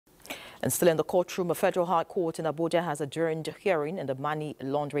And still in the courtroom, a federal high court in Abuja has adjourned hearing in the money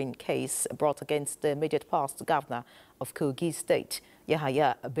laundering case brought against the immediate past governor of Kogi State,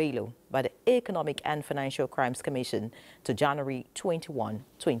 Yahaya Bello, by the Economic and Financial Crimes Commission to January 21,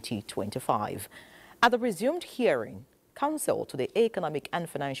 2025. At the resumed hearing, counsel to the Economic and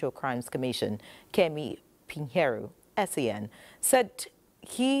Financial Crimes Commission, Kemi Pinheiro, SAN, said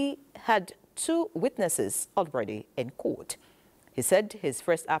he had 2 witnesses already in court. He said his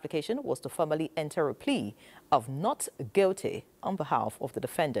first application was to formally enter a plea of not guilty on behalf of the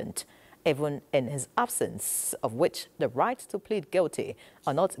defendant, even in his absence, of which the right to plead guilty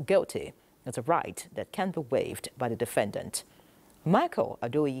or not guilty is a right that can be waived by the defendant. Michael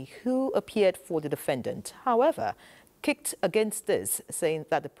Adoyi, who appeared for the defendant, however, kicked against this, saying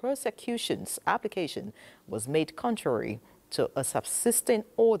that the prosecution's application was made contrary to a subsisting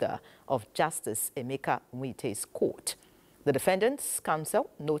order of Justice Emeka Nwite's court. The defendant's counsel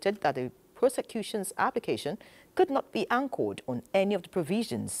noted that the prosecution's application could not be anchored on any of the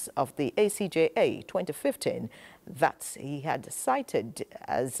provisions of the ACJA 2015 that he had cited,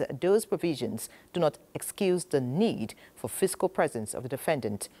 as those provisions do not excuse the need for physical presence of the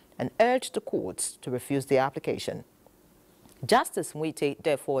defendant, and urged the courts to refuse the application. Justice Nwite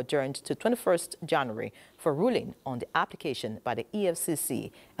therefore adjourned to 21st January for ruling on the application by the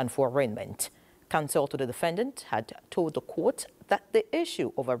EFCC and for arraignment. Counsel to the defendant had told the court that the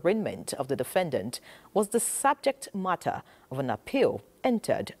issue of arraignment of the defendant was the subject matter of an appeal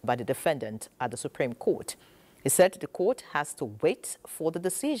entered by the defendant at the Supreme Court. He said the court has to wait for the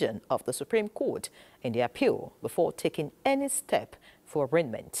decision of the Supreme Court in the appeal before taking any step for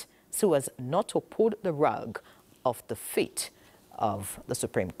arraignment, so as not to pull the rug off the feet of the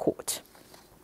Supreme Court.